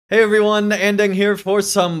Hey everyone, Andang here for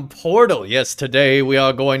some Portal. Yes, today we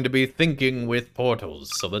are going to be thinking with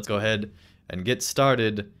portals. So let's go ahead and get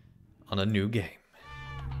started on a new game.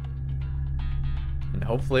 And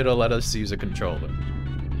hopefully it'll let us use a controller.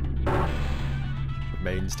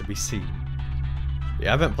 Remains to be seen. We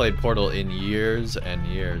haven't played Portal in years and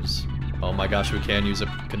years. Oh my gosh, we can use a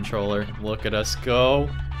controller. Look at us go.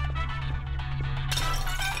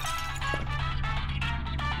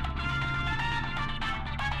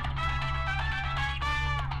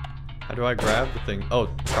 How do I grab the thing? Oh,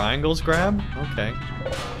 triangles grab? Okay.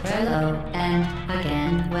 Hello, and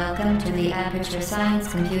again, welcome to the Aperture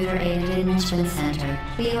Science Computer Aided Enrichment Center.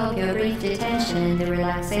 We hope your brief detention in the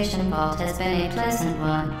relaxation vault has been a pleasant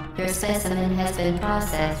one. Your specimen has been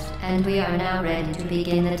processed, and we are now ready to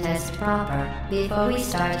begin the test proper. Before we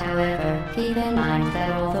start, however, keep in mind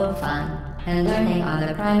that although fun and learning are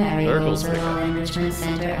the primary goals of all Enrichment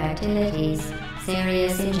Center activities,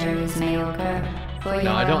 serious injuries may occur. For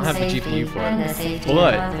your I don't have the safety GPU for and it. the safety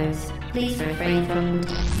What? of others, please refrain from.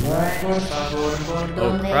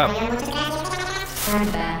 Oh crap. Turn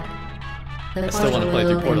back. The I still want to portal play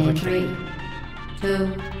will through Portal open in again. 3,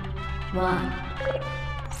 2, 1.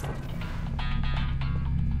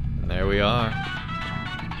 And there we are.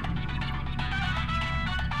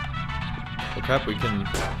 Oh crap, we can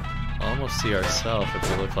almost see ourselves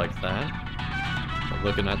if we look like that. We're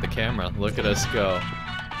looking at the camera. Look at us go.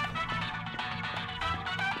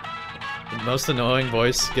 The most annoying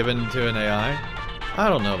voice given to an AI? I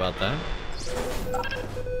don't know about that.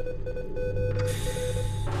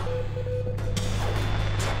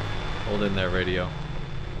 Hold in there, radio.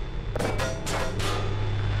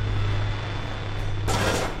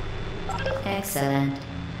 Excellent.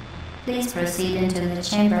 Please proceed into the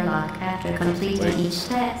chamber lock after completing each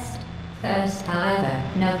test. First, however,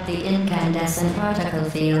 note the incandescent particle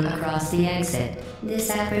field across the exit.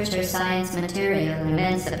 This Aperture Science material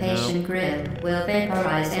emancipation grid will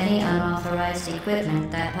vaporize any unauthorized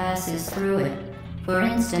equipment that passes through it. For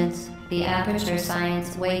instance, the Aperture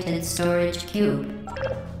Science weighted storage cube.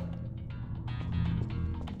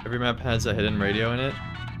 Every map has a hidden radio in it.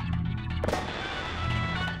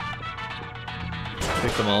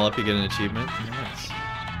 Pick them all up, you get an achievement. Nice.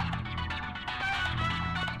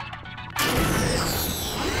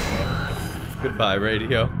 Goodbye,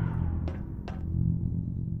 radio.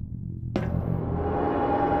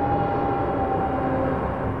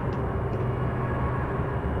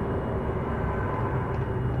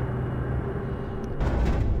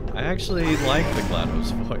 I actually like the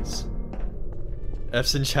GLaDOS voice.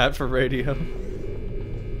 F's in chat for radio.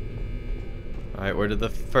 Alright, we're to the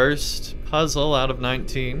first puzzle out of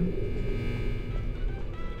 19.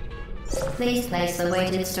 Please place the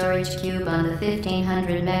weighted storage cube on the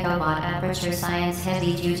 1500 megawatt Aperture Science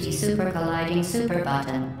Heavy Duty Super Colliding Super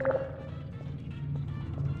button.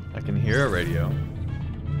 I can hear a radio.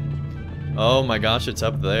 Oh my gosh, it's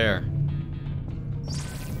up there.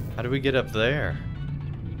 How do we get up there?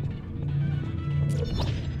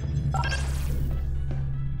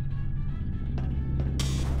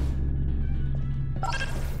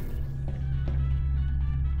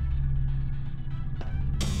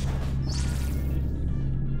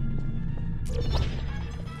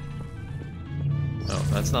 Oh,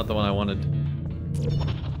 that's not the one I wanted.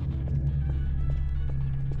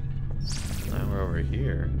 Now we're over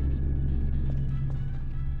here.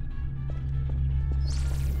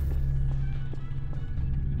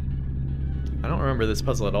 I don't remember this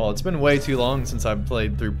puzzle at all. It's been way too long since I've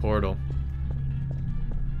played through Portal.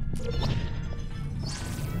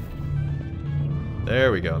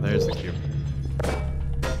 There we go. There's the cube.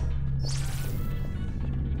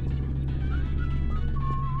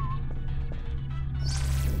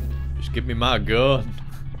 Just give me my gun.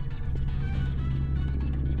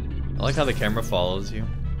 I like how the camera follows you.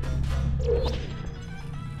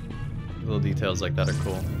 Little details like that are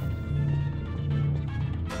cool.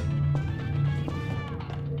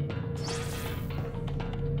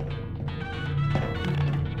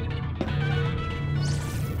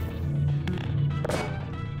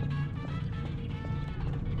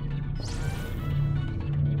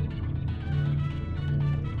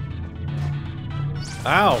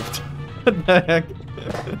 Ow! What the heck?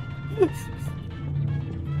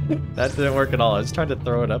 That didn't work at all. I was trying to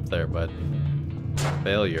throw it up there, but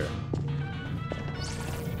failure.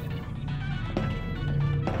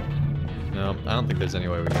 No, I don't think there's any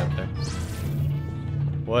way we get there.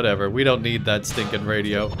 Whatever, we don't need that stinking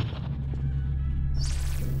radio.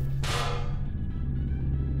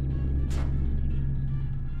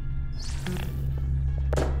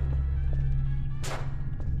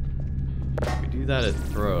 We do that, it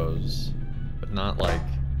throws, but not like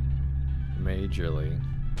majorly.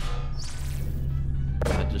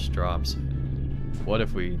 That just drops. What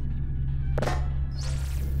if we...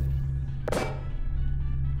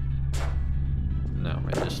 No,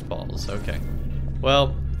 it just falls. Okay.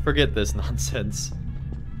 Well, forget this nonsense.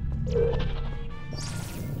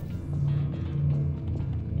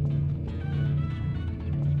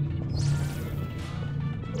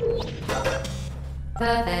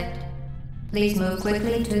 Perfect. Please move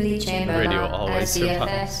quickly to the chamber Radio lock, always as the survives.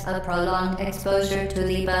 effects of prolonged exposure to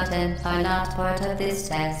the button are not part of this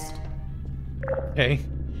test. Okay.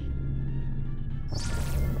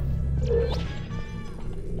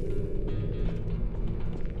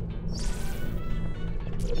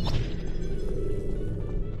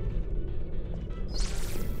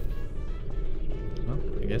 Well,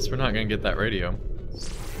 I guess we're not gonna get that radio.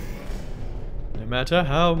 No matter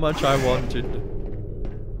how much I wanted.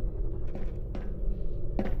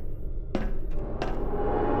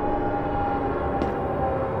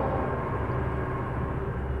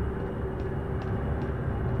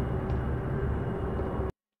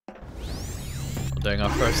 Dang,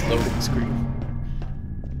 our first loading screen.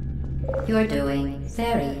 You're doing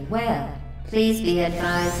very well. Please be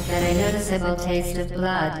advised that a noticeable taste of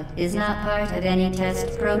blood is not part of any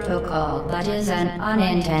test protocol, but is an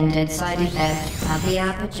unintended side effect of the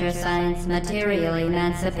Aperture Science Material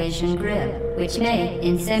Emancipation Grip, which may,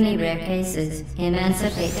 in semi-rare cases,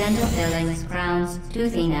 emancipate dental fillings, crowns,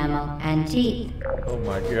 tooth enamel, and teeth. Oh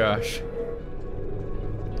my gosh.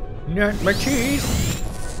 Not my teeth!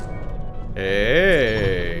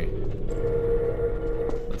 Hey!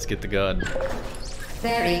 Let's get the gun.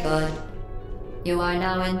 Very good. You are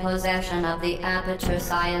now in possession of the Aperture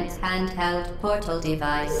Science handheld portal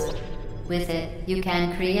device. With it, you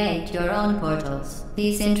can create your own portals.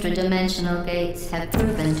 These intradimensional gates have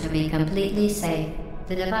proven to be completely safe.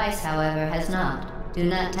 The device, however, has not. Do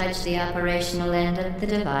not touch the operational end of the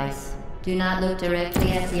device. Do not look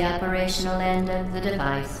directly at the operational end of the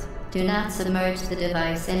device. Do not submerge the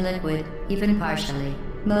device in liquid, even partially.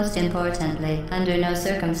 Most importantly, under no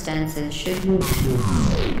circumstances should you...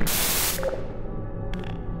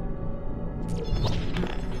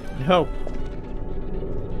 No.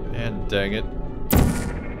 And dang it.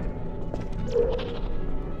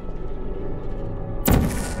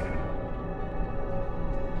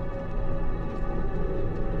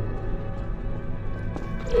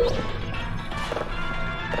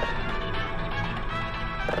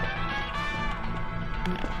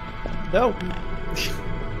 No.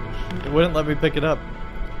 It wouldn't let me pick it up.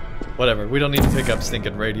 Whatever, we don't need to pick up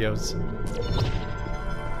stinking radios.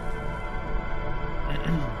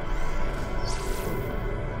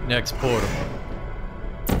 Next portal.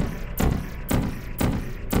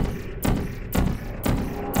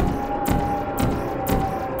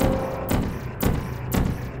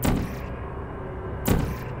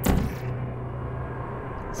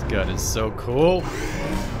 This gun is so cool.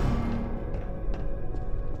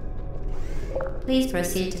 Please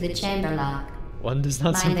proceed to the chamber lock. One does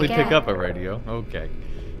not Mind simply the pick gap. up a radio. Okay.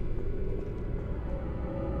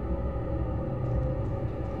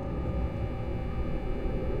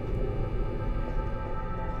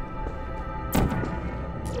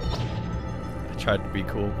 I tried to be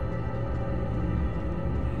cool.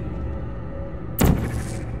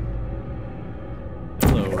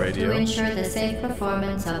 Hello, To radio. ensure the safe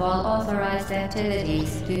performance of all authorized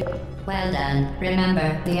activities, well done.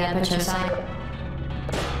 Remember, the Aperture Science...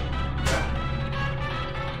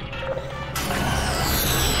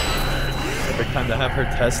 Every time to have her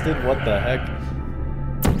tested? What the heck?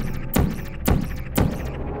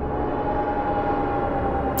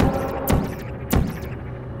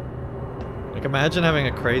 Like, imagine having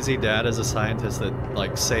a crazy dad as a scientist that,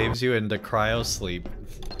 like, saves you into cryo sleep.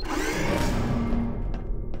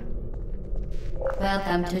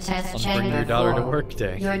 Welcome to test On chamber bringing your daughter to 4. work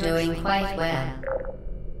day. You're doing quite well.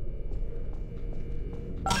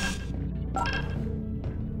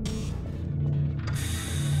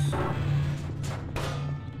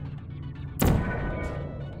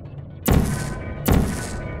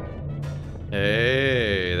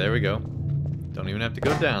 Hey, there we go. Don't even have to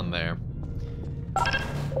go down there.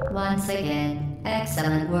 Once again,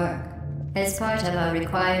 excellent work. As part of our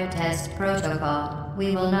required test protocol,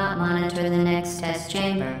 we will not monitor the next test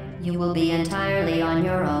chamber. You will be entirely on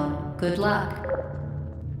your own. Good luck.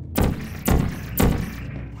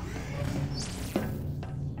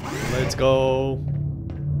 Let's go.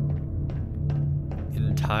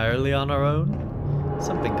 Entirely on our own?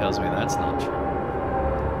 Something tells me that's not true.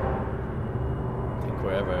 Think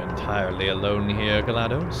we're ever entirely alone here,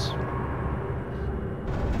 GLaDOS?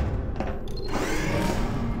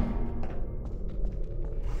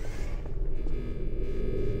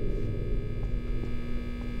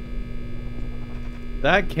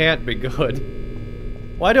 That can't be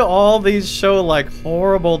good. Why do all these show like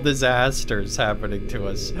horrible disasters happening to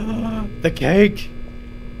us? The cake!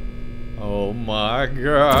 Oh my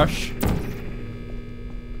gosh.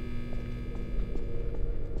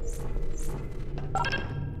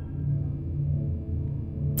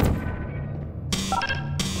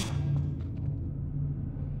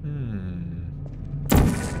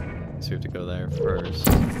 So we have to go there first.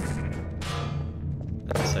 And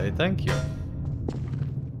say thank you.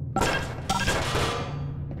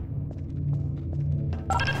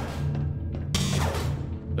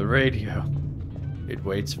 The radio. It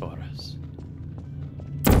waits for us.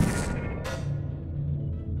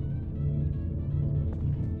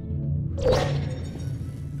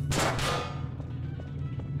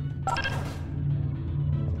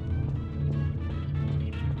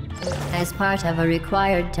 As part of a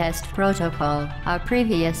required test protocol, our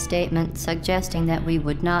previous statement suggesting that we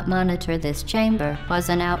would not monitor this chamber was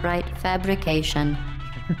an outright fabrication.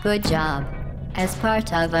 Good job. As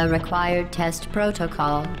part of a required test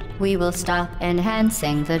protocol, we will stop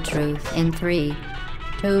enhancing the truth in 3,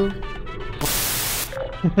 2...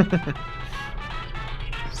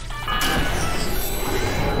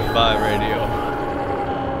 Bye, radio.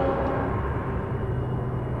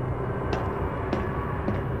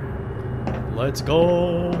 Let's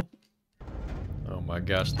go! Oh my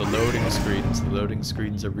gosh, the loading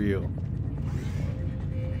screens are real.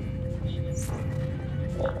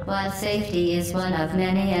 While safety is one of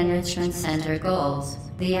many Enrichment Center goals,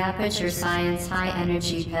 the Aperture Science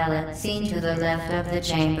high-energy pellet seen to the left of the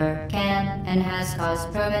chamber can and has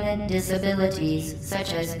caused permanent disabilities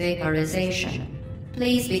such as vaporization.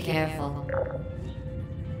 Please be careful.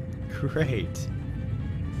 Great.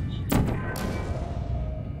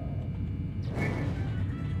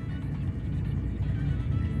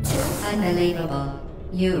 Unbelievable.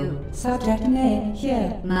 You Subject name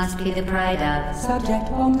here. must be the pride of... Subject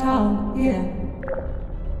hometown here.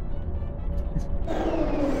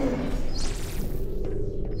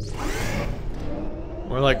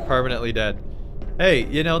 More like permanently dead. Hey,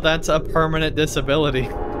 you know, that's a permanent disability.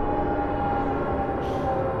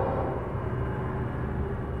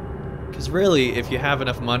 Because really, if you have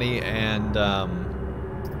enough money and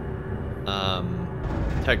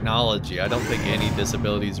technology, I don't think any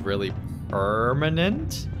disability is really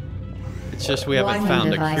permanent. It's just we haven't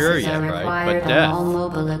found a cure yet, right? But death. All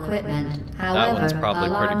mobile equipment. That one's probably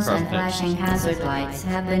pretty Alarms and permanent. flashing hazard lights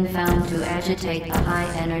have been found to agitate the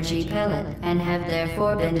high-energy pellet and have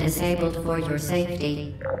therefore been disabled for your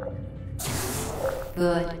safety.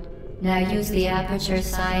 Good. Now use the Aperture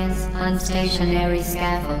Science unstationary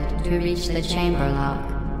scaffold to reach the chamber lock.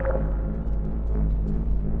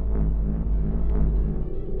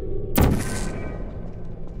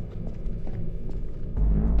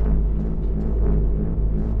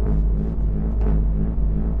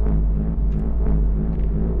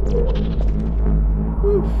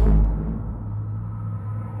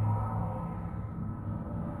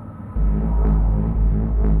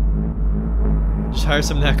 Just hire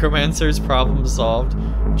some necromancers, problem solved.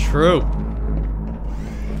 True.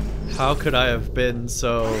 How could I have been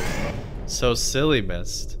so silly,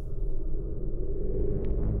 Mist?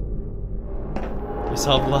 You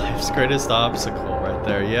solved life's greatest obstacle right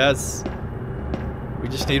there, yes. We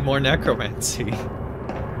just need more necromancy.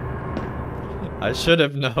 I should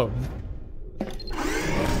have known.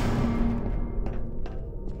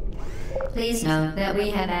 Please note that we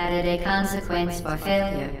have added a consequence for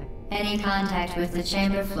failure. Any contact with the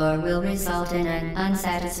chamber floor will result in an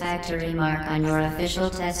unsatisfactory mark on your official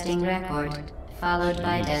testing record, followed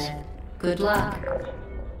by death. Good luck.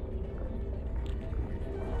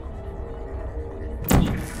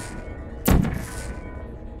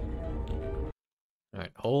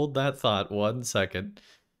 Alright, hold that thought 1 second.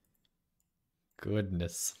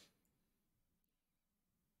 Goodness.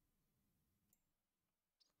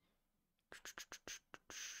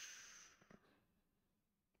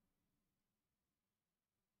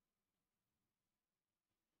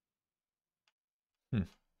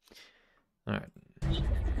 Alright.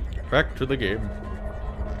 Back to the game.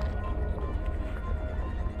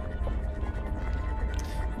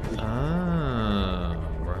 Ah,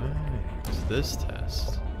 right. It's this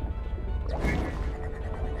test.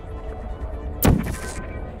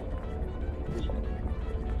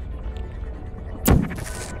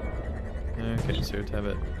 Okay, so you have to have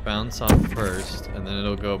it bounce off first, and then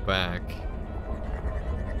it'll go back.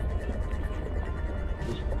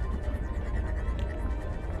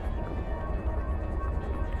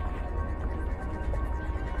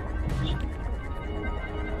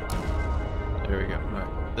 There we go.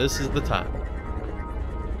 Alright, this is the time.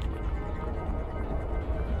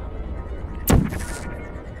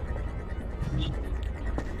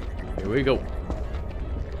 we go.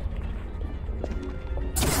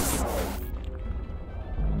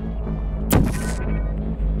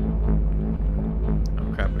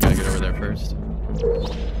 Oh crap, we gotta get over there first.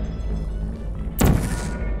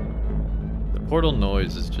 The portal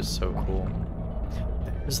noise is just so cool.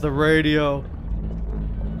 There's the radio.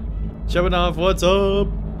 Shebanov, what's up?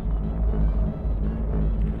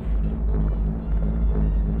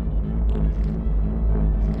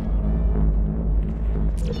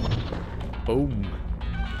 Boom.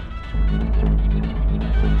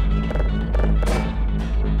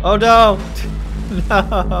 Oh no!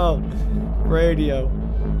 No! Radio.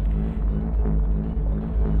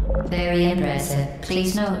 Very impressive.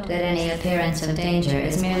 Please note that any appearance of danger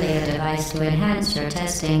is merely a device to enhance your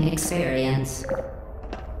testing experience.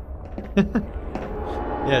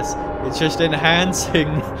 Yes, it's just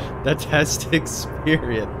enhancing the test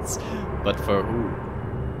experience. But for who?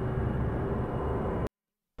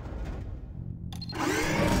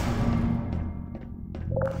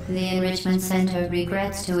 The Enrichment Center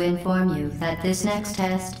regrets to inform you that this next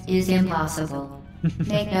test is impossible.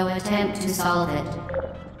 Make no attempt to solve it.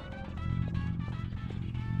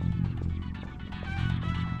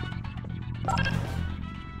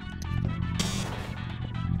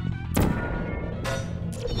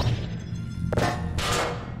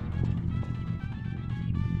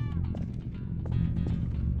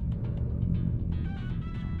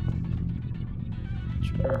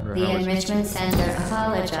 The Enrichment Center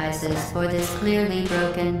apologizes for this clearly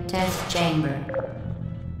broken test chamber.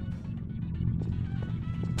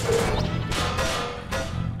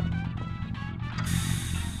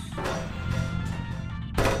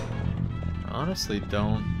 I honestly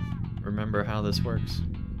don't remember how this works.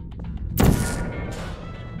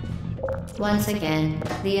 Once again,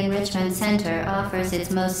 the Enrichment Center offers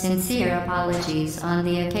its most sincere apologies on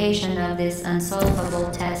the occasion of this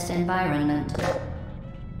unsolvable test environment.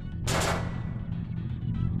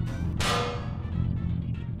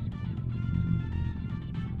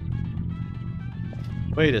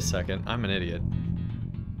 Wait a second, I'm an idiot.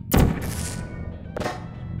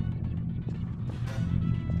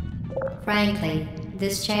 Frankly,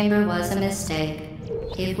 this chamber was a mistake.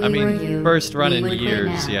 If we were you, first run we in would quit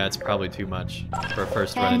years, now. yeah, it's probably too much for a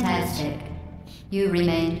first run in years. Fantastic. You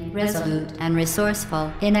remained resolute and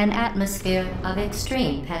resourceful in an atmosphere of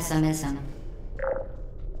extreme pessimism.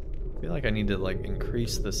 I feel like I need to like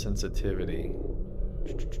increase the sensitivity.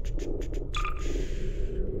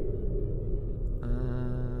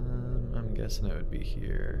 I'm guessing it would be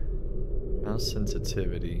here. Mouse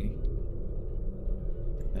sensitivity.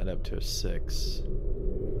 That up to a 6.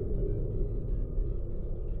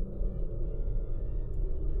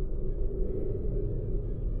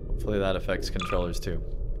 Hopefully that affects controllers too.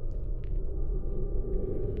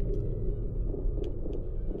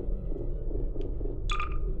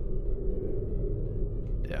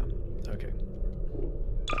 Yeah, okay.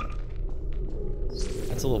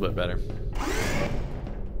 That's a little bit better.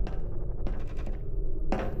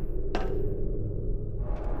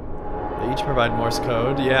 They each provide Morse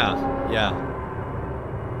code. Yeah.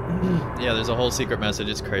 Yeah, there's a whole secret message.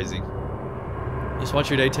 It's crazy. Just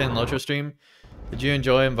watch your day 10 Lotro stream. Did you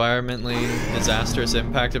enjoy environmentally disastrous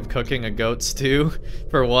impact of cooking a goat stew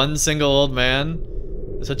for one single old man?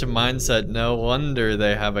 Such a mindset, no wonder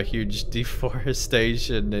they have a huge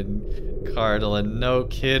deforestation in Cardinal. No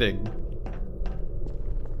kidding.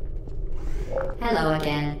 Hello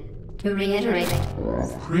again. To reiterate,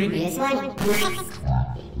 previous one.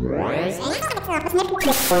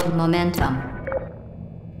 Momentum.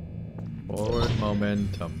 Forward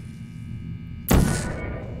momentum.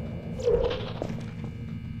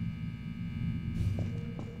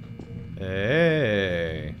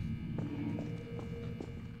 Hey.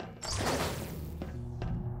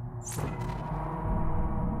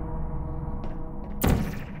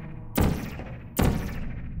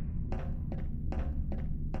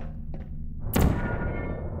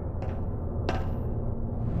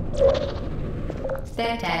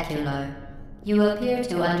 Spectacular. You appear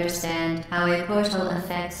to understand how a portal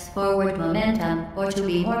affects forward momentum, or to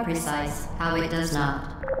be more precise, how it does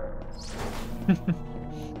not.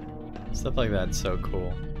 Stuff like that's so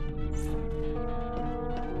cool.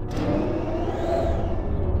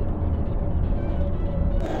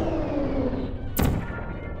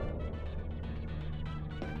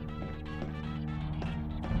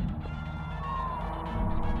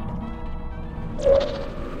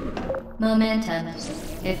 Momentum,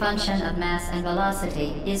 a function of mass and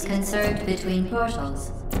velocity, is conserved between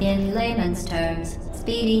portals. In layman's terms,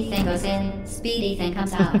 speedy thing goes in, speedy thing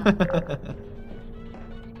comes out.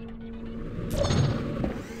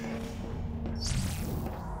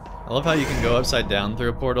 I love how you can go upside down through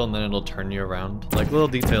a portal and then it'll turn you around. Like, little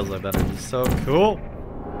details like that are just so cool.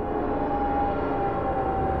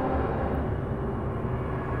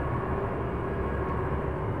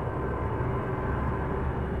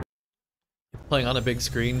 Playing on a big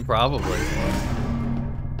screen? Probably.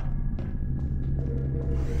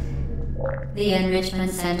 The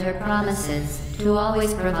Enrichment Center promises to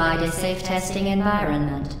always provide a safe testing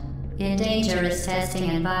environment. In dangerous testing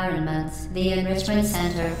environments, the Enrichment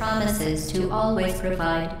Center promises to always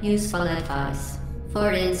provide useful advice.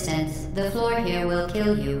 For instance, the floor here will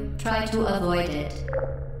kill you. Try to avoid it.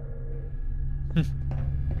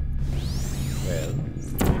 Well,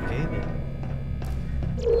 okay then.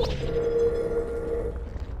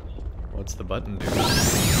 What's the button do?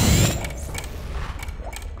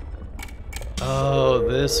 Oh,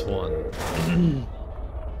 this one.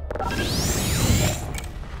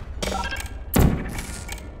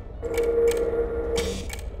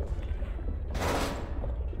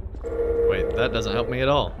 Wait, that doesn't help me at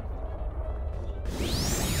all.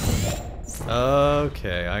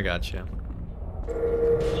 Okay, I got you.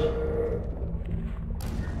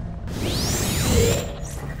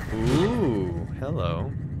 Ooh,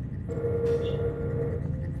 hello.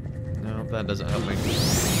 No, that doesn't help me.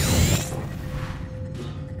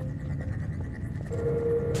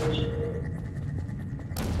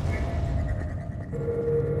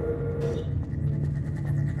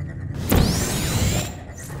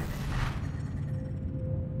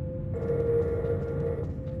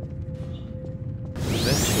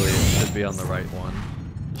 Eventually it should be on the right one.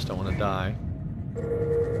 Just don't want to die.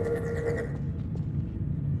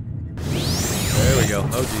 There we go.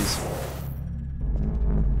 Oh geez.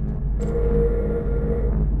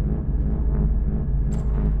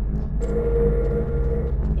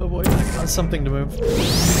 Oh boy, I got something to move.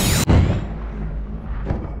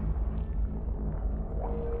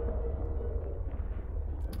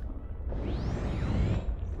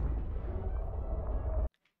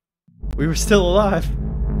 We were still alive.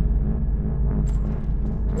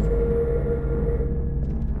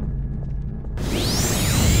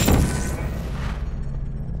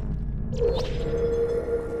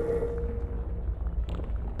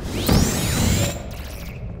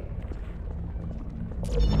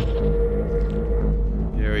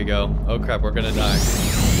 Here we go. Oh crap, we're gonna die.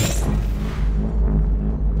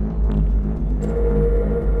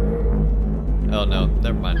 Oh no,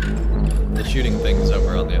 never mind. The shooting thing's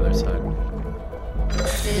over on the other side. The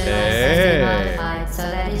device has been modified so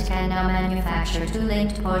that it can now manufacture 2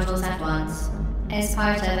 linked portals at once. As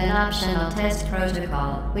part of an optional test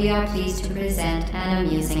protocol, we are pleased to present an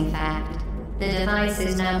amusing fact. The device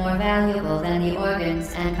is now more valuable than the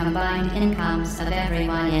organs and combined incomes of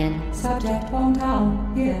everyone in. Subject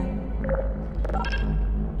hometown, here.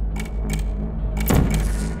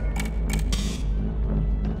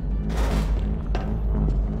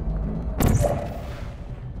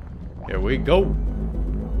 Here we go.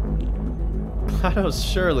 GLaDOS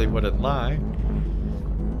surely wouldn't lie.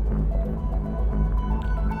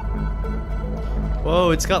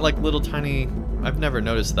 Whoa, it's got like little tiny... I've never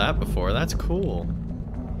noticed that before. That's cool.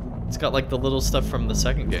 It's got like the little stuff from the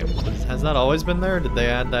second game. Has that always been there? Or did they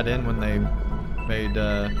add that in when they made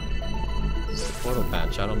the portal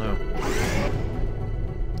patch? I don't know.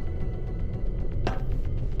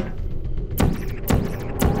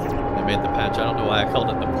 They made the patch. I don't know why I called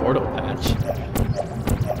it the portal patch.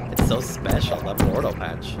 It's so special, the portal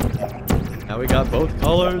patch. Now we got both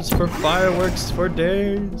colors for fireworks for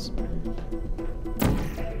days.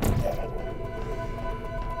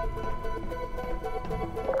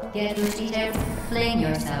 Get Lucy there, fling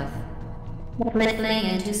yourself. Fling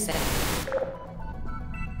into space.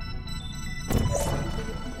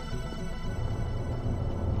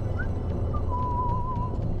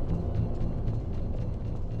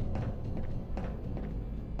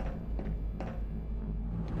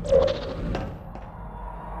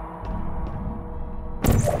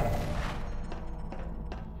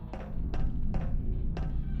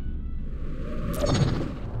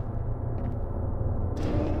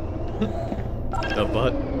 The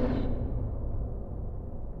butt.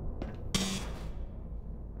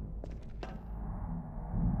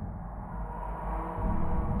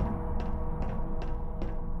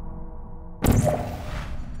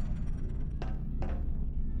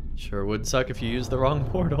 Sure would suck if you used the wrong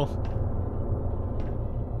portal.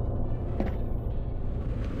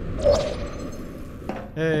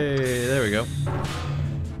 Hey, there we go.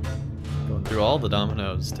 Going through all the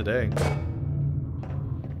dominoes today.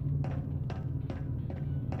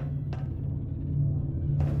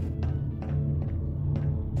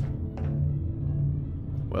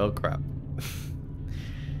 Well, crap.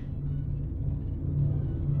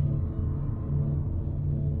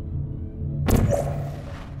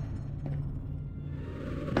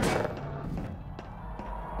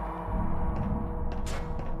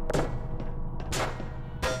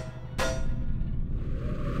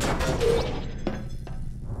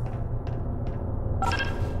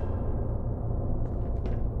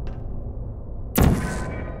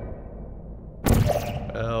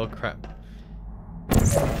 Oh crap.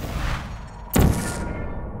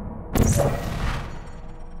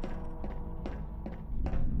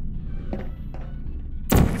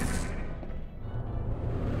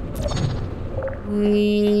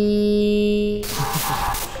 We...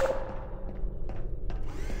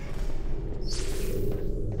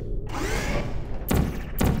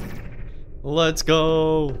 Let's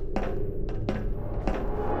go!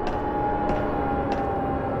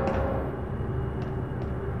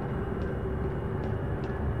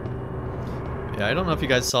 Yeah, I don't know if you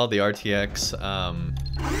guys saw the RTX,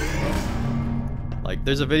 like,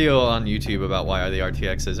 there's a video on YouTube about why the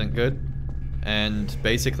RTX isn't good, and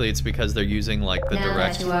basically it's because they're using, like, the Now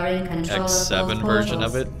direct that you are in control X7 of both version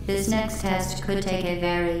of portals, it. this next test could take a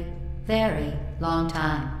very, very long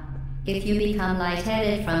time. If you become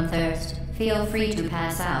lightheaded from thirst, feel free to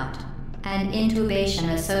pass out. An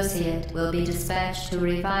intubation associate will be dispatched to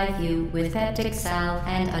revive you with peptic salve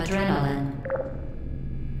and adrenaline.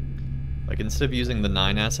 Like, instead of using the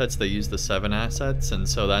 9 assets, they use the 7 assets, and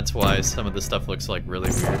so that's why some of the stuff looks, like, really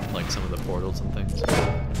weird, like some of the portals and things.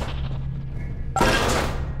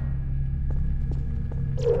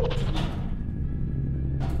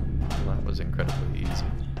 Well, that was incredibly easy.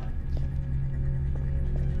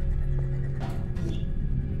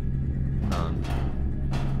 None.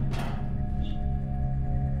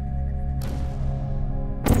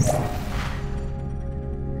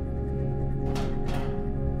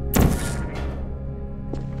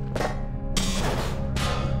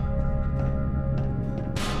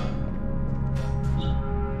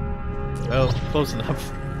 Oh, close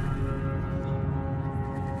enough.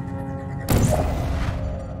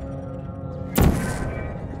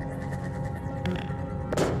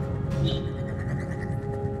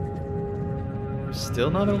 We're still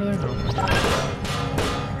not over there? No.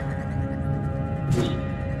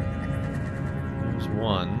 There's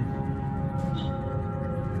one.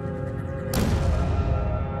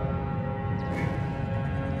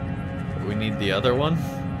 But we need the other one?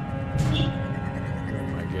 Oh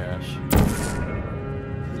my gosh.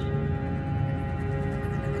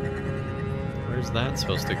 Where's that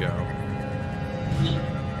supposed to go?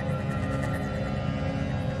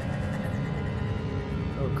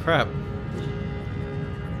 Oh crap.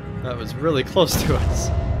 That was really close to us.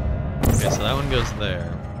 Okay, so that one goes there.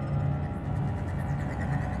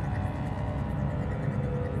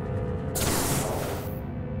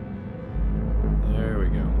 There we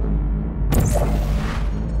go.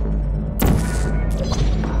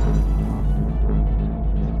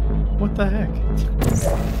 What the heck?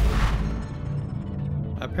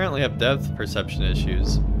 I apparently have depth perception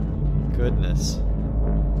issues. Goodness.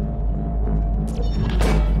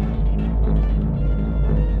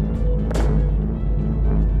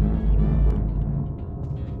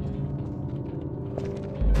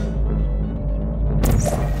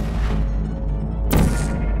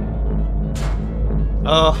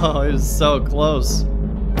 Oh, it was so close.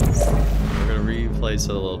 We're gonna replace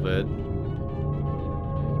it a little bit.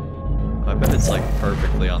 I bet it's like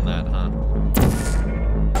perfectly on that, huh?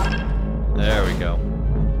 There we go.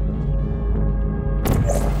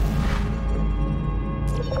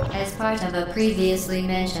 As part of a previously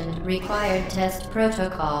mentioned required test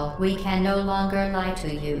protocol, we can no longer lie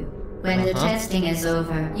to you. When the testing is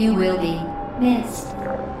over, you will be missed.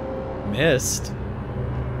 Missed?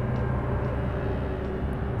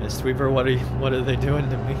 Mistweaver, what are they doing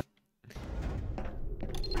to me?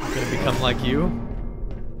 I'm gonna become like you?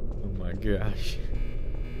 Oh my gosh.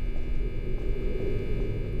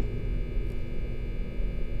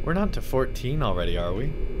 We're not to 14 already, are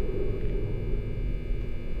we?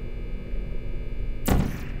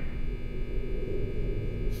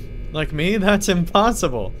 Like me? That's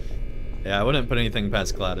impossible. Yeah, I wouldn't put anything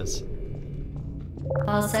past Gladys.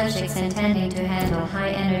 All subjects intending to handle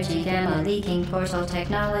high-energy gamma-leaking portal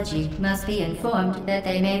technology must be informed that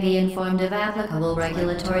they may be informed of applicable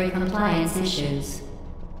regulatory compliance issues.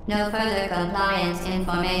 No further compliance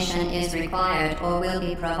information is required or will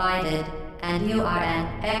be provided, and you are an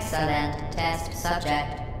excellent test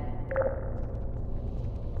subject.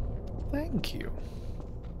 Thank you.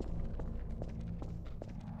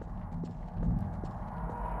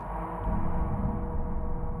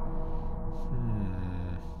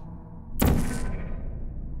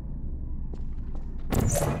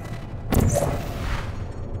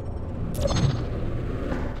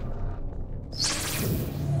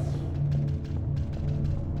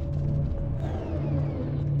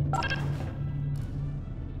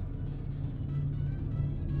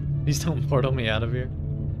 Please don't portal me out of here.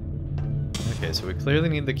 Okay, so we clearly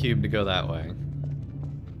need the cube to go that way.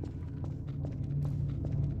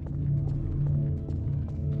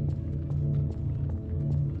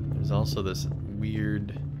 There's also this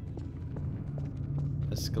weird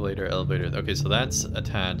escalator elevator. Okay, so that's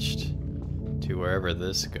attached to wherever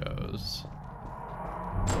this goes.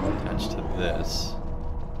 Attached to this.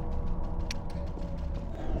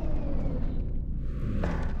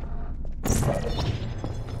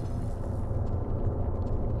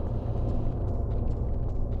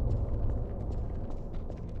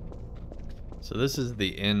 So this is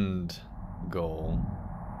the end goal.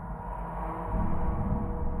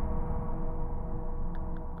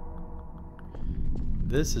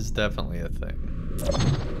 This is definitely a thing.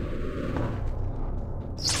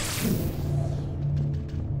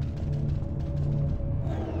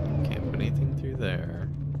 Can't put anything through there.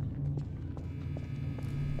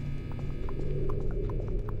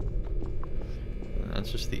 And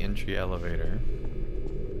that's just the entry elevator.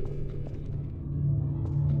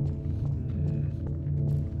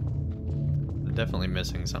 I'm definitely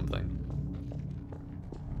missing something.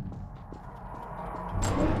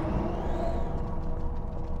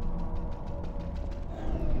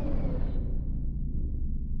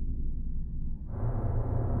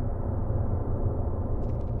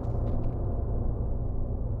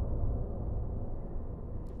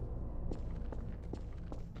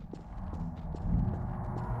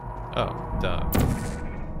 Oh, duh.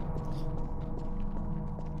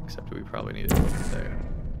 Except we probably need to go over there.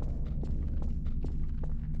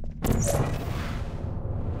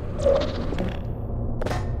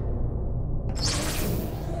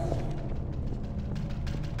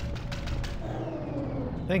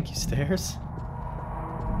 Thank you, stairs.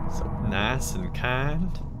 So nice and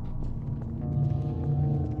kind.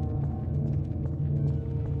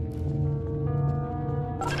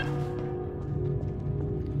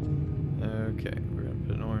 Okay, we're gonna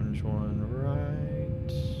put an orange one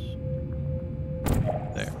right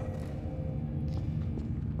there.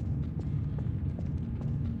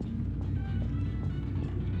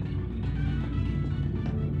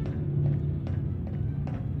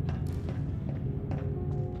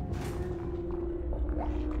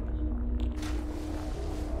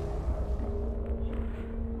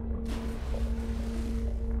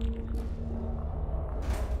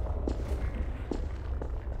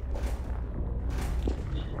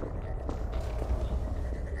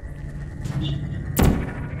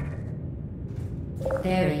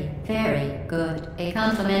 Very, very good. A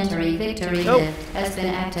complimentary victory Nope. lift has been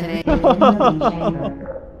activated in the main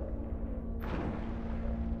chamber.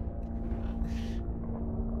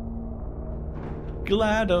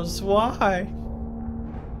 GLaDOS, why?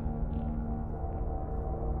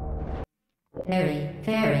 Very,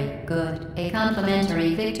 very good. A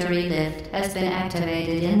complimentary victory lift has been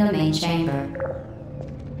activated in the main chamber.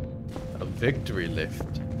 A victory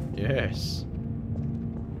lift. Yes.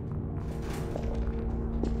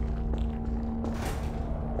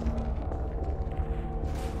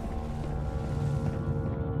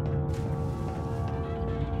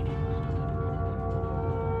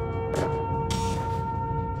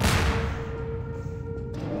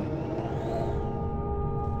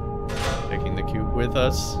 Taking the cube with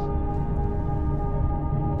us.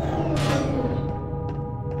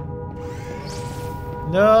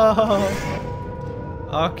 No!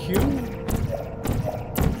 Our cube.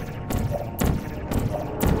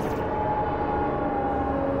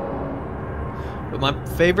 But my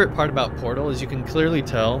favorite part about Portal is you can clearly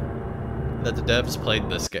tell that the devs played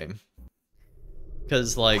this game.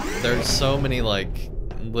 Because, like, there's so many, like,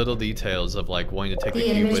 little details of, like, wanting to take the The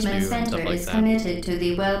cube with you Enrichment and stuff Center like is that. committed to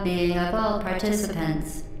the well-being of all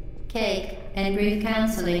participants. Cake and grief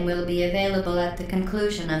counseling will be available at the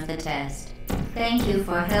conclusion of the test. Thank you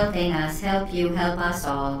for helping us help you help us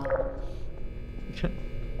all.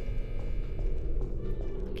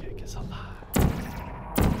 Cake is alive.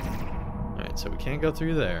 Alright, so we can't go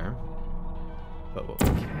through there. But what we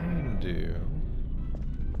can do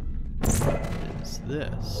is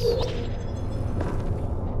this.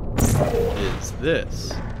 Is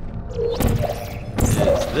this.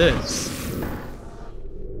 Is this.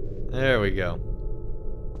 There we go.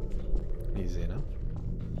 Easy enough.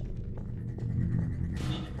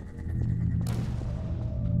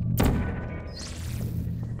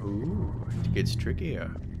 Ooh, it gets trickier.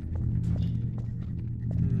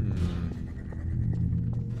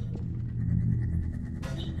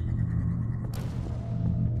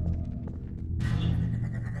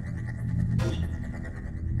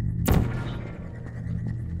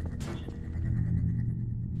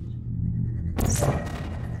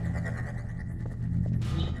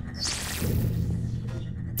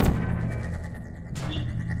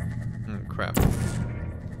 Crap.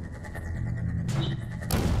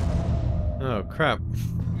 Oh, crap.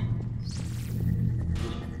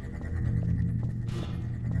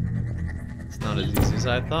 Not as easy as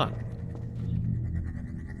I thought.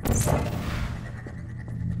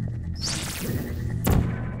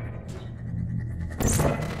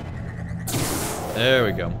 There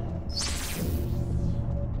we go.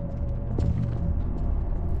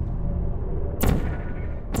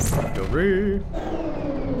 Victory!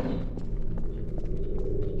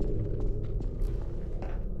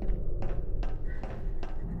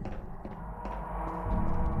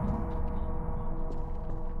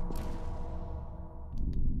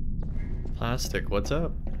 Plastic, what's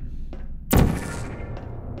up?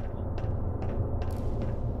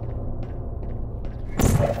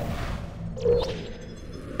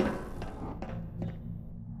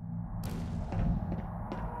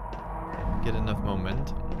 Get enough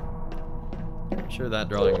momentum. I'm sure that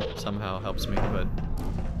drawing somehow helps me, but...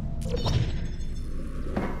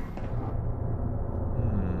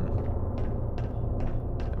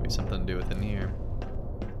 Gotta be something to do with in here.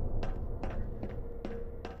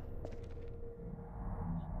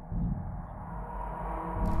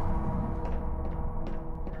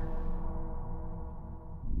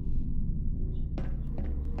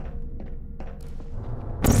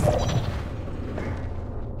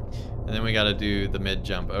 And then we gotta do the mid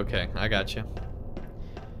jump. Okay, I got you.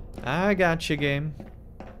 I got you, game.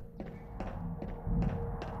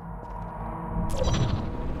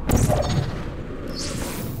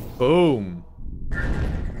 Boom.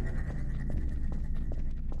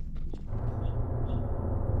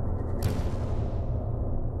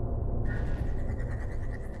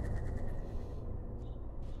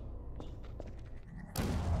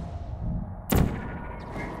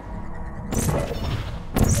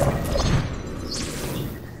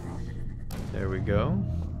 There we go.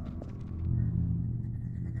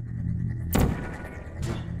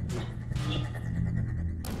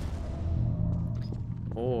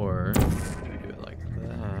 Or we do it like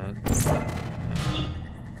that.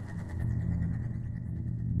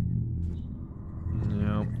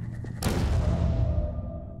 Nope.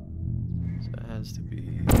 So it has to be.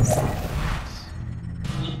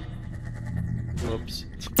 Whoops.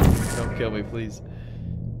 Don't kill me, please.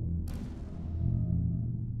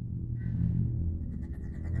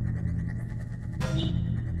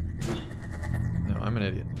 No, I'm an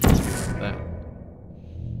idiot. Let's do that.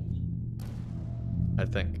 I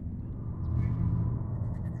think.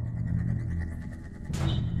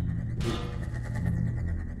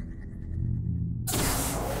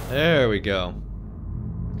 There we go.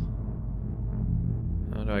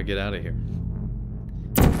 How do I get out of here?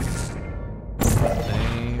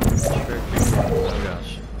 Same trick again. Oh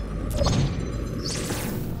gosh.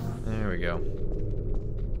 There we go.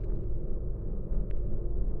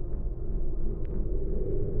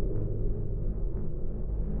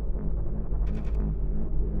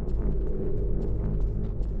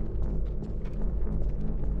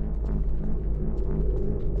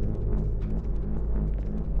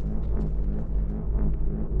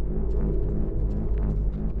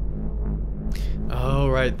 Oh,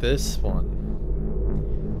 right, this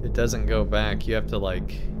one. It doesn't go back. You have to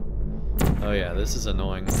like... Oh yeah, this is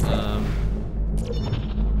annoying.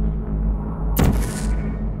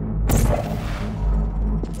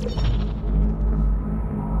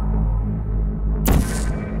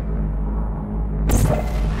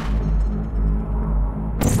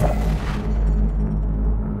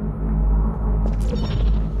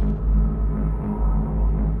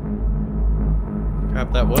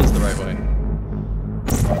 Crap, that was the right way.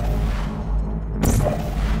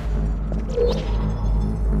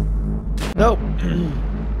 Nope.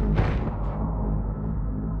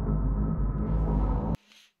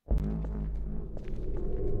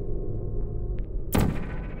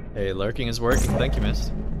 Hey, lurking is working. Thank you,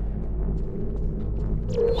 miss.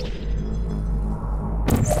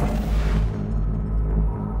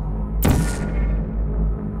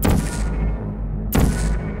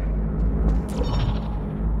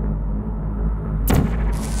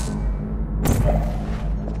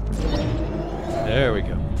 There we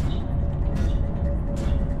go.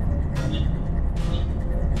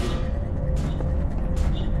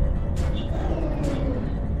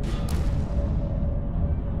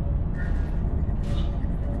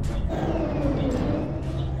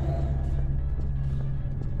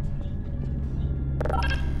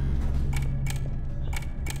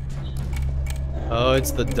 Oh,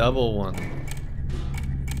 it's the double one.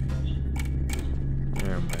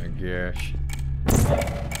 Oh my gosh.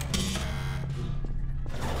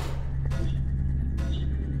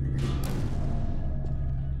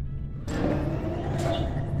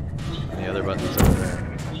 The other button's over there.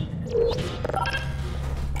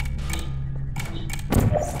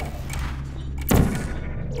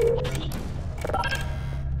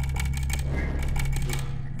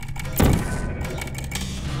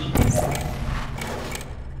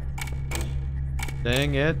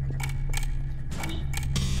 Dang it.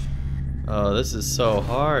 Oh, this is so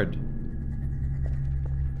hard.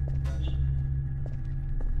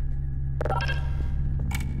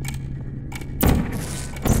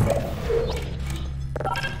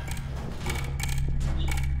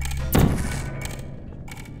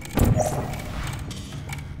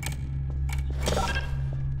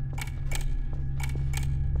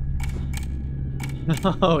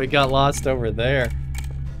 Oh, we got lost over there.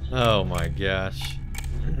 Oh my gosh.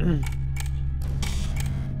 Oh,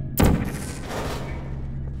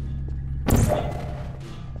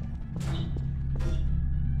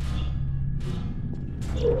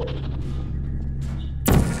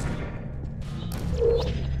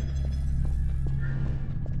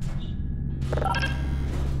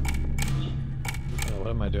 what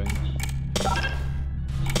am I doing?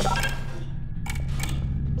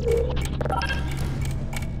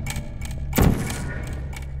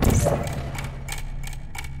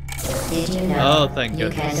 Did you know thank you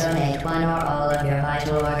goodness. can donate one or all of your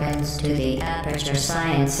vital organs to the Aperture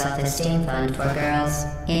Science Self-Esteem Fund for Girls?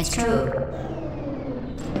 It's true.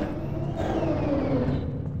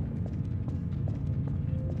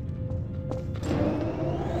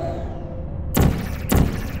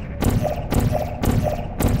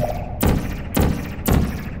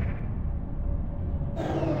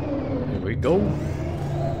 Here we go.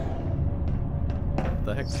 What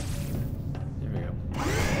the heck? Here we go.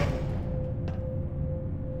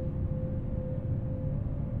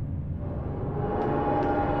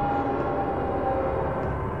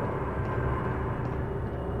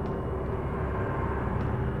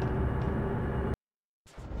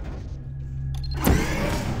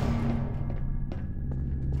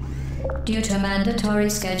 Due to mandatory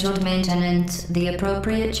scheduled maintenance, the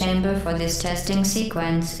appropriate chamber for this testing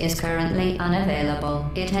sequence is currently unavailable.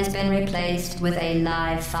 It has been replaced with a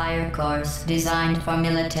live fire course designed for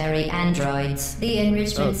military androids. The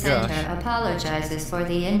Enrichment Center apologizes for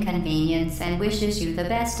the inconvenience and wishes you the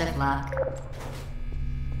best of luck.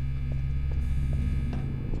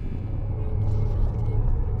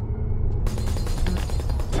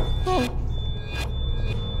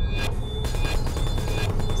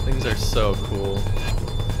 Things are so cool.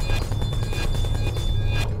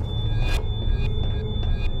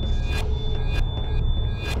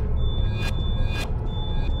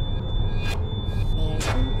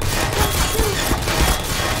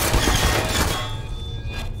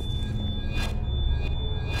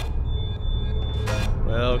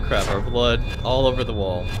 Well, crap, our blood all over the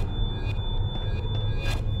wall.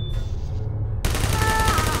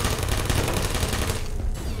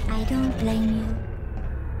 I don't blame you.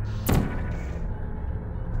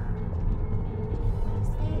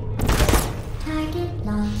 Target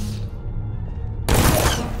lost.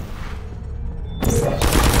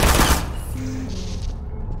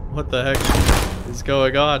 What the heck is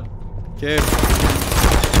going on? Game.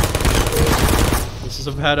 This is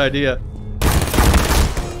a bad idea.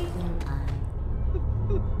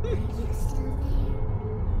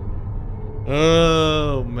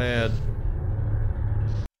 Oh man.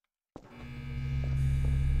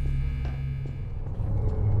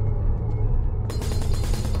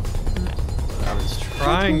 What I was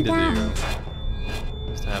trying to do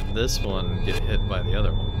is to have this one get hit by the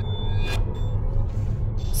other one.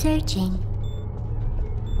 Searching.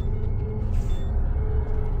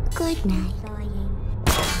 Good night.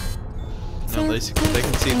 No, they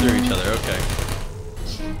can see through each other. Okay.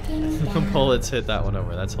 Shutting down. Bullets hit that one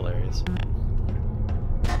over. That's hilarious.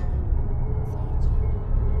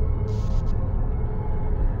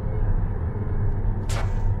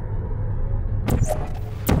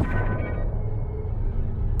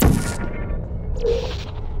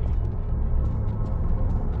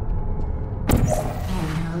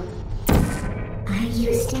 Hello. Are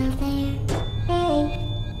you still there? Hey.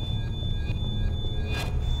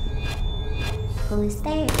 Who's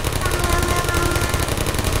there?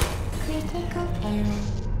 Critical error.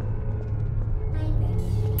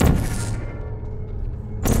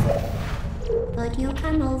 Would you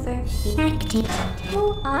come over? Active. Who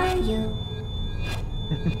are you?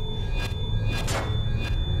 There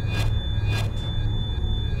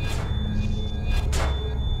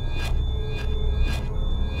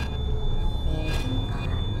you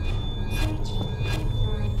are. Searching.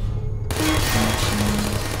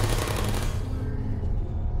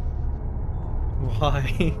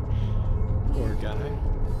 Why? Poor guy.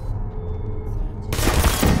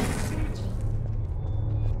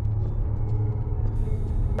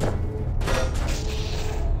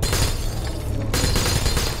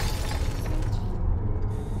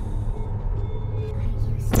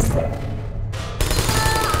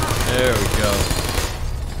 There we go.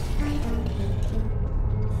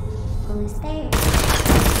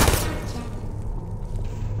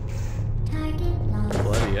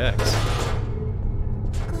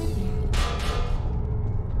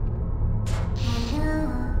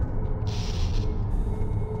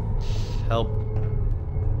 help.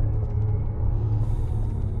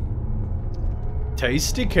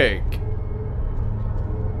 Tasty cake.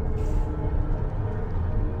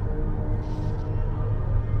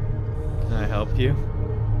 Can I help you?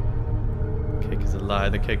 The cake is a lie,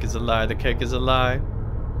 the cake is a lie, the cake is a lie.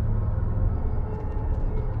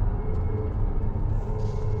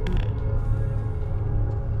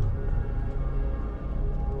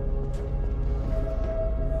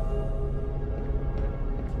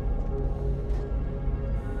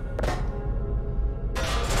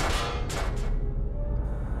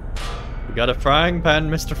 We got a frying pan,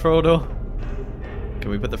 Mr. Frodo. Can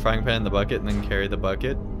we put the frying pan in the bucket and then carry the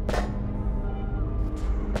bucket?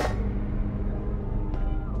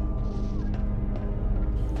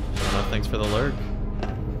 No, thanks for the lurk.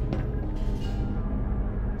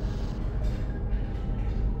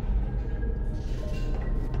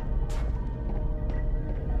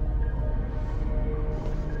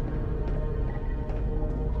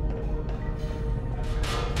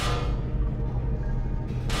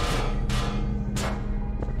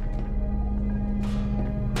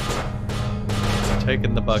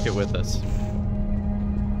 Taking the bucket with us.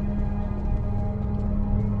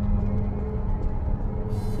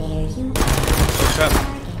 There you Oh crap.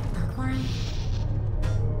 target acquired.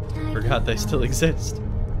 Forgot they still exist.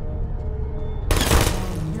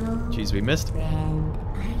 No Jeez, we missed. friend.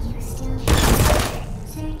 Are you still there?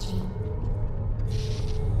 Searching.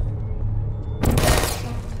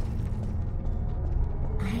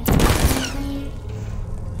 Are you still there?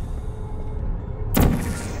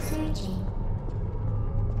 Searching.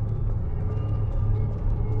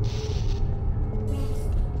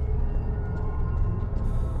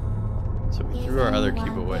 So we threw our other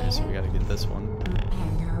cube away, so we gotta get this one.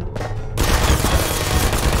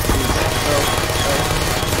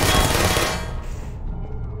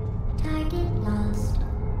 Target lost.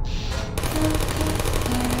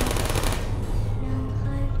 No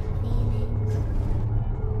hard feelings.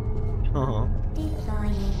 Oh.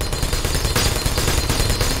 Deploying.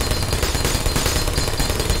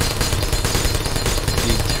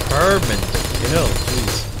 Determined to kill,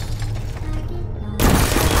 jeez. Target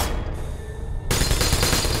lost.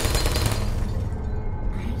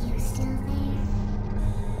 Are you still there?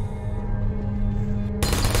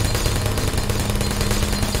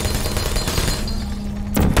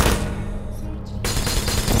 Searching.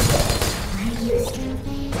 Are you still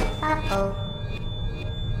there? Uh-oh.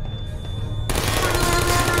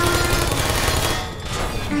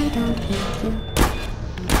 I don't hate you.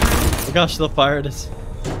 Oh gosh, they'll fire at us.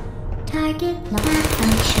 Target not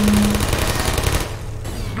functioning.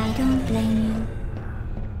 I don't blame you.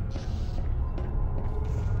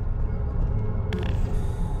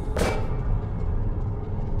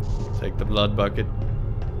 Take the blood bucket.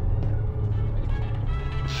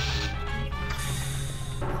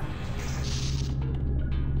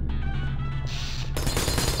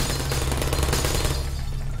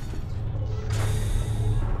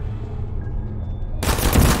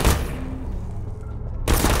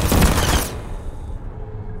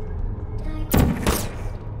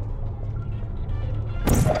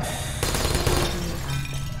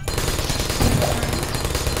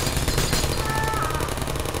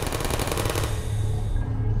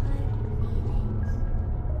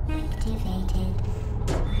 Activated.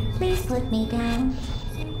 Please put me down.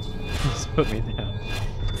 Just put me down.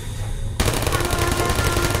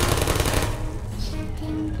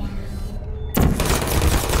 Shutting down.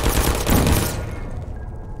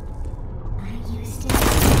 Are you still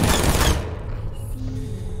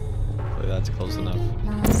Hopefully that's close enough.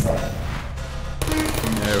 lost?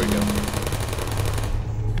 There we go.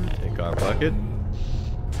 Take our bucket.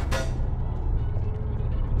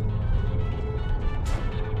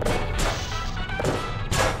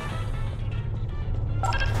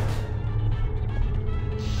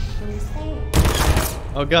 Who's there?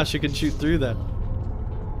 Oh gosh, you can shoot through that.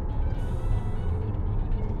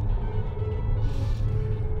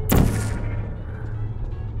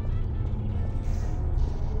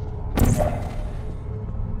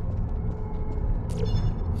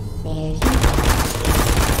 There you go.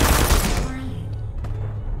 Acquired.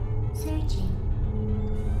 Searching.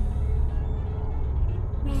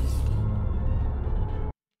 Resting.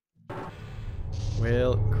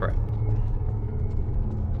 Well, crap.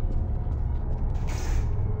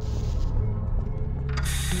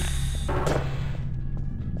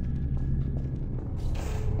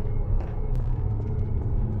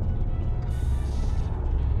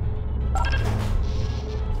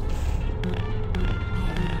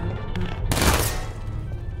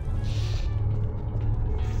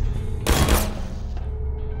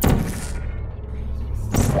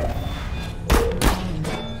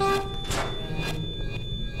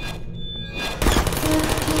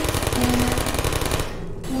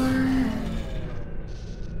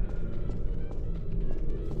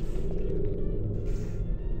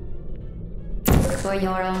 For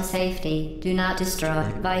your own safety, do not destroy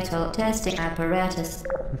vital testing apparatus.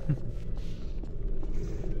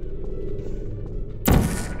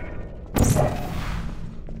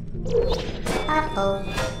 Uh-oh.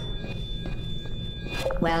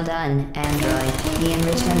 Well done, Android. The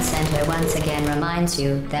Enrichment Center once again reminds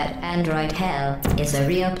you that Android Hell is a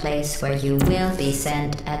real place where you will be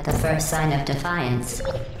sent at the first sign of defiance.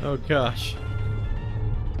 Oh gosh.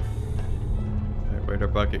 Alright, where'd our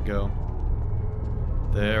bucket go?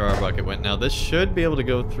 There our bucket went. Now this should be able to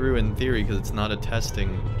go through in theory because it's not a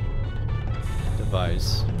testing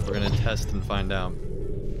device. We're gonna test and find out.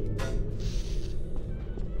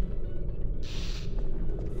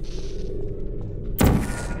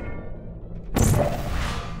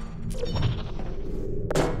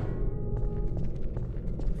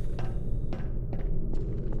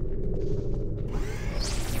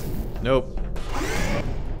 Nope.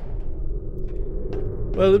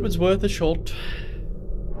 Well, it was worth a shot.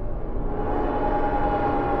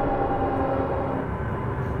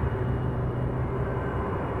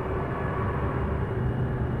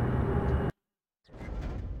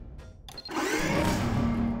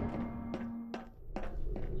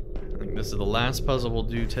 I think this is the last puzzle we'll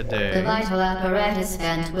do today. The vital apparatus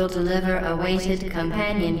vent will deliver a weighted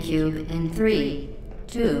companion cube in 3,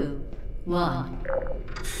 2, 1.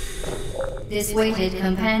 This weighted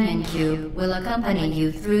companion cube will accompany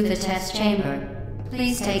you through the test chamber.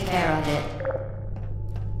 Please take care of it.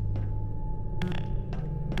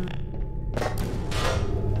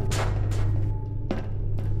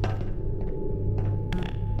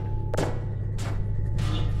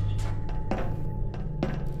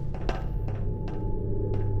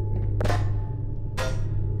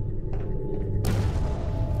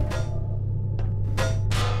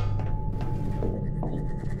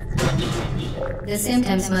 The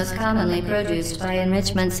symptoms most commonly produced by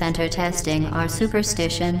Enrichment Center testing are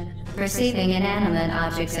superstition, perceiving inanimate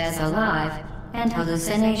objects as alive, and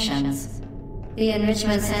hallucinations. The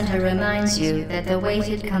Enrichment Center reminds you that the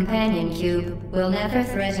weighted companion cube will never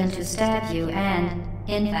threaten to stab you and,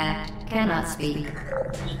 in fact, cannot speak.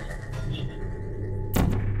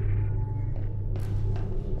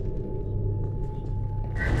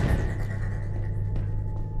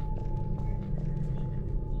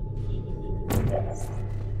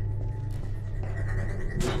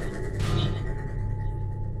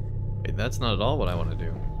 Wait, that's not at all what I want to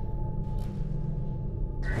do.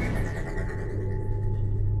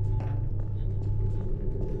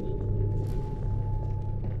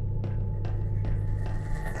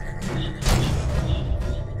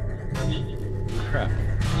 Crap.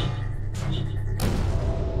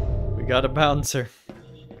 We got a bouncer.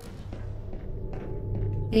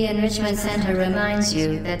 The Enrichment Center reminds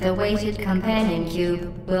you that the weighted companion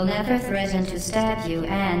cube will never threaten to stab you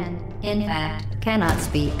and, in fact, cannot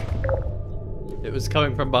speak. It was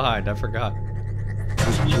coming from behind, I forgot.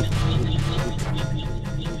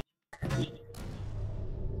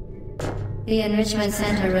 The Enrichment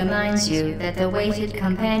Center reminds you that the weighted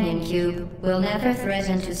companion cube will never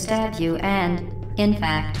threaten to stab you and, in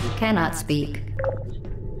fact, cannot speak.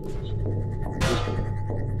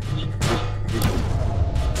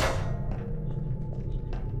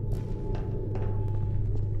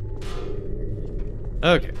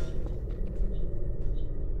 Okay.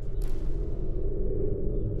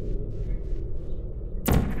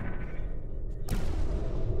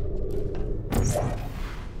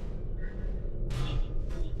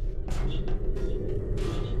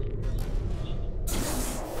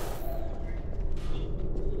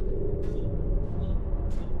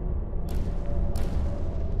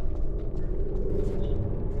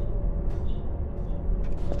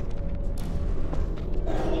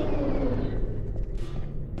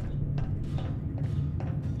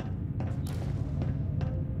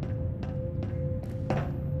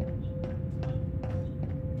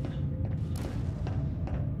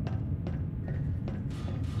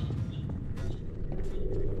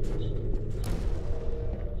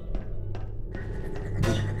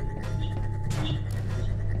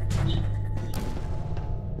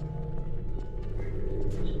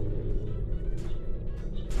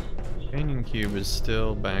 Companion cube is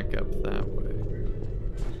still back up that way.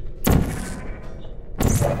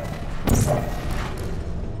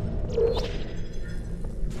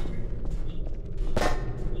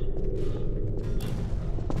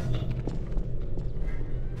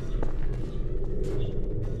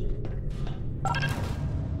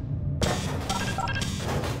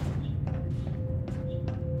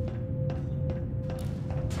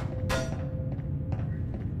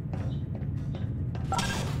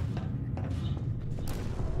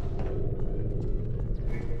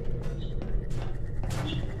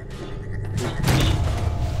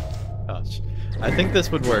 I think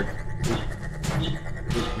this would work.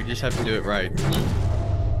 We just have to do it right.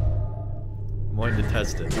 I'm wanting to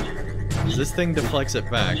test it. This thing deflects it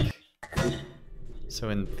back. So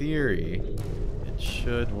in theory, it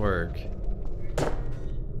should work.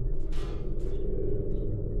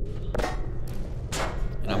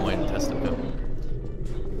 And I'm waiting to test it though.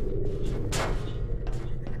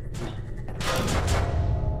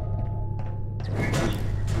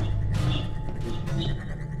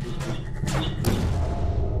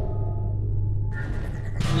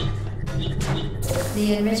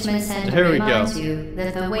 The Enrichment Center Here we go. reminds you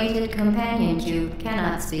that the weighted companion cube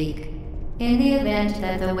cannot speak. In the event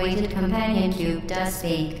that the weighted companion cube does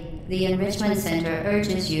speak, the Enrichment Center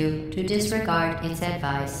urges you to disregard its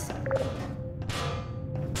advice.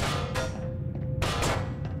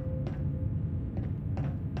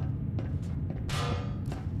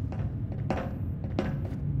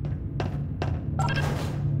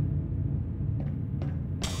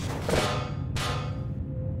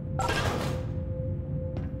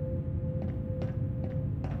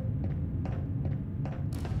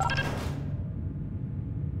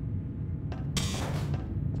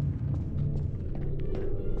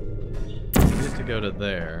 To go to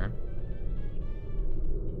there.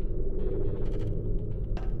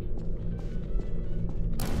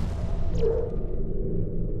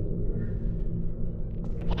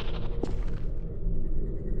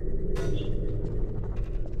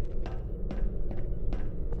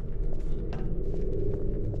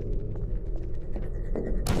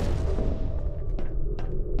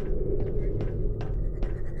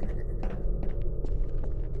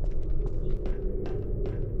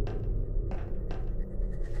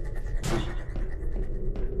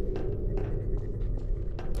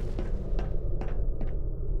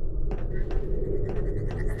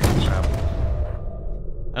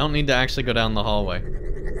 I don't need to actually go down the hallway.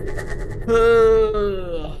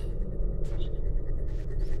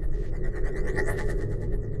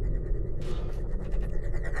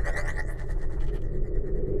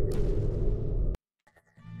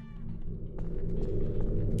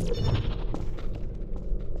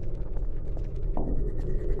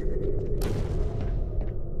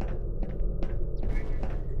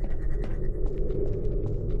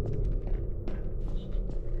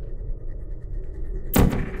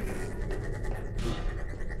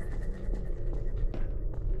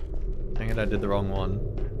 Dang it, I did the wrong one.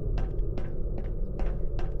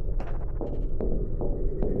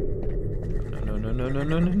 No, no, no, no, no,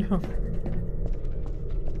 no, no, no.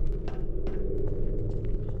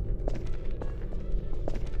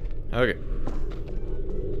 Okay.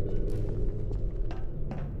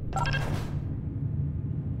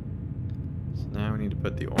 So now we need to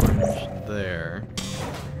put the orange there.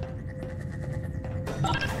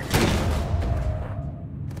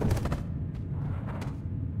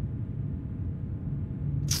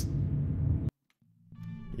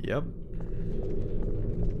 Yep.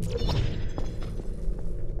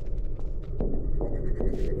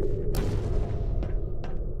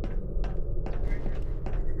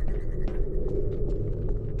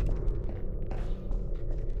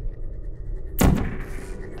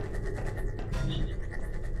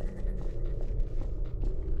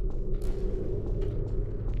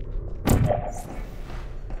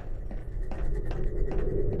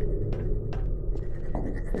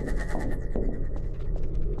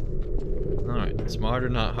 Alright, smarter,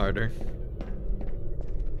 not harder.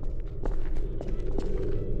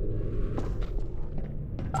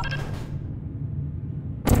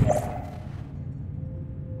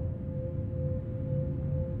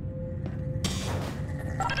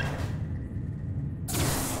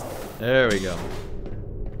 There we go.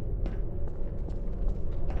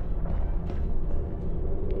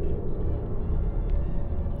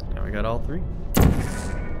 Now we got all three.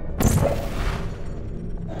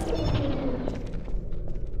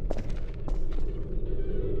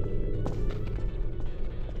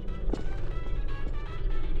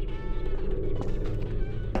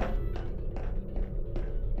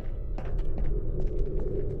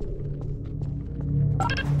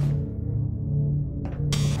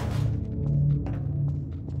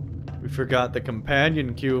 We forgot the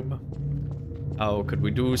companion cube. How could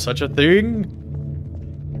we do such a thing?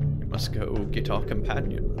 We must go get our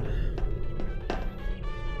companion.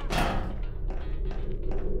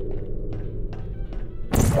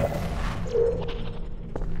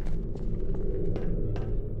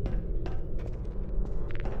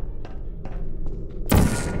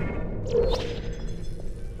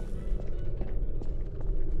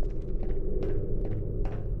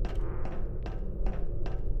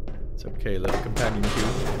 It's okay, little companion cube.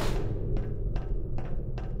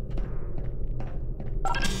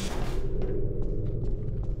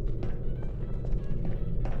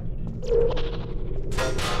 Come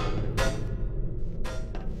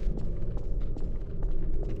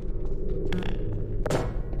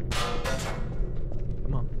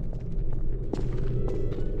on.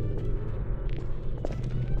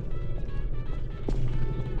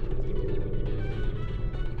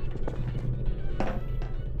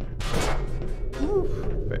 Woo,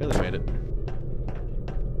 barely made it.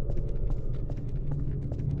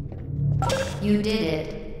 You did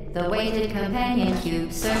it. The weighted companion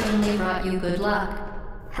cube certainly brought you good luck.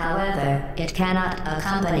 However, it cannot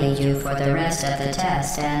accompany you for the rest of the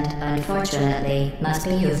test and, unfortunately, must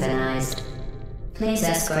be euthanized. Please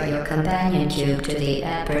escort your companion cube to the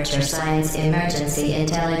Aperture Science Emergency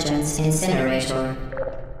Intelligence Incinerator.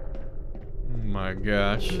 Oh my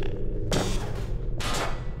gosh.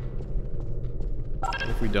 What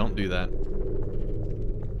if we don't do that?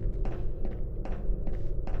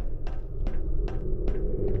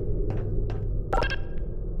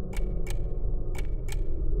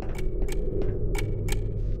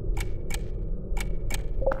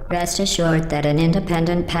 Rest assured that an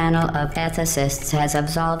independent panel of ethicists has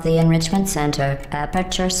absolved the Enrichment Center,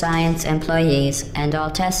 Aperture Science employees, and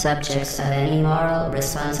all test subjects of any moral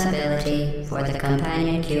responsibility for the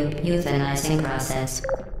companion cube euthanizing process.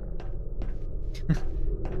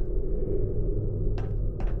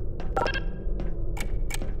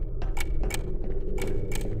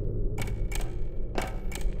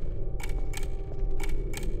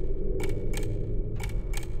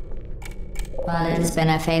 While it has been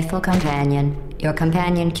a faithful companion, your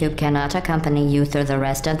companion cube cannot accompany you through the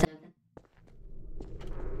rest of the...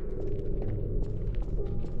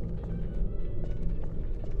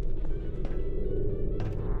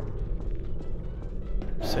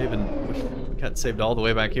 We got saved all the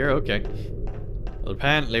way back here? Okay. Well,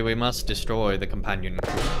 apparently we must destroy the companion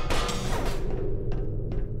cube.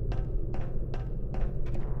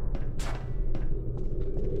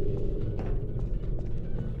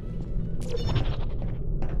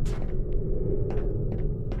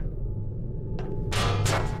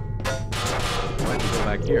 Why'd we go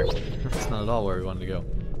back here? That's not at all where we wanted to go.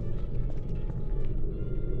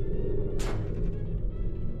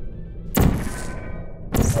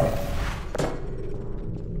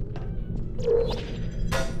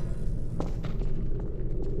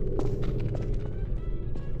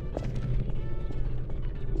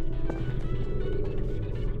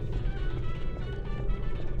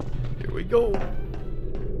 Here we go.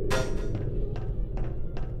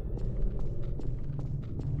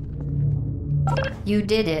 You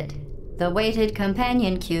did it. The weighted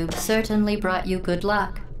companion cube certainly brought you good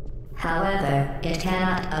luck. However, it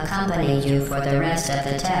cannot accompany you for the rest of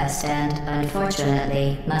the test and,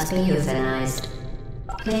 unfortunately, must be euthanized.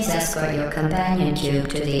 Please escort your companion cube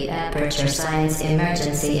to the Aperture Science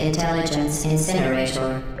Emergency Intelligence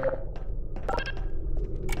Incinerator.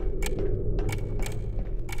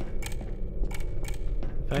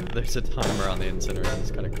 The fact that there's a timer on the incinerator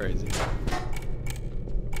is kind of crazy.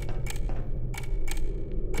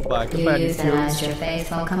 Goodbye, You companion cube. euthanized your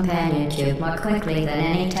faithful companion cube more quickly than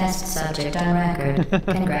any test subject on record.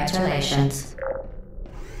 Congratulations.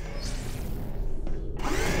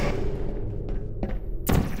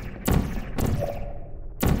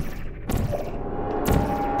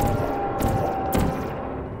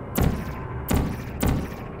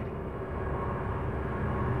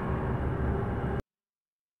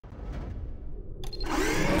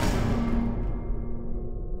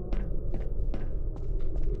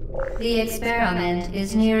 The experiment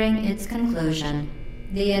is nearing its conclusion.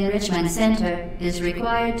 The Enrichment Center is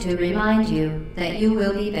required to remind you that you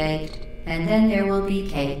will be baked, and then there will be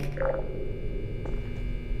cake.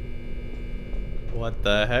 What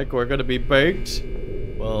the heck? We're gonna be baked?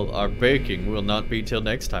 Well, our baking will not be till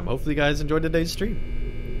next time. Hopefully you guys enjoyed today's stream.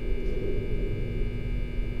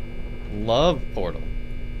 Love Portal.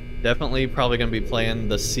 Definitely probably gonna be playing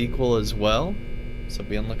the sequel as well, so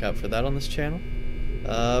be on the lookout for that on this channel.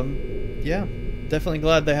 Yeah, definitely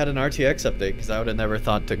glad they had an RTX update, because I would have never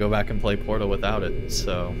thought to go back and play Portal without it,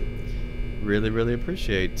 so really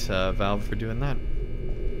appreciate Valve for doing that.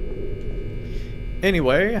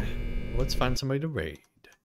 Anyway, let's find somebody to raid.